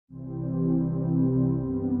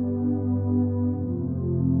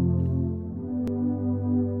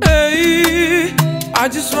I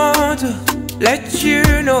just want to let you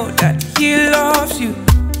know that he loves you.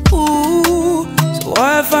 Ooh, so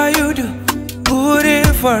whatever you do, put it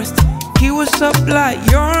first. He will supply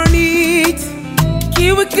your needs.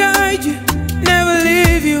 He will guide you, never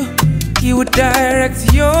leave you. He will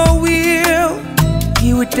direct your will.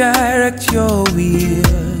 He will direct your will.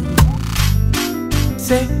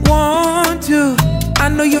 Say 1, 2. I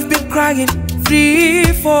know you've been crying. 3,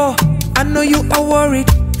 4. I know you are worried.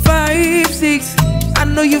 5, 6. I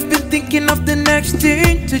know you've been thinking of the next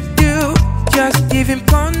thing to do. Just give him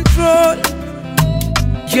control.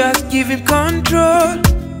 Just give him control.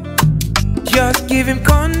 Just give him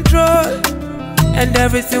control, and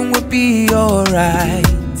everything will be alright.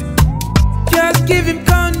 Just give him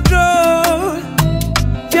control.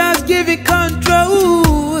 Just give him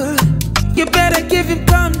control. You better give him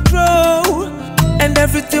control, and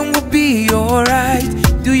everything will be alright.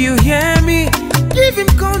 Do you hear me? Give him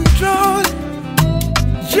control.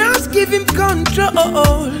 Just give him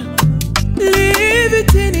control.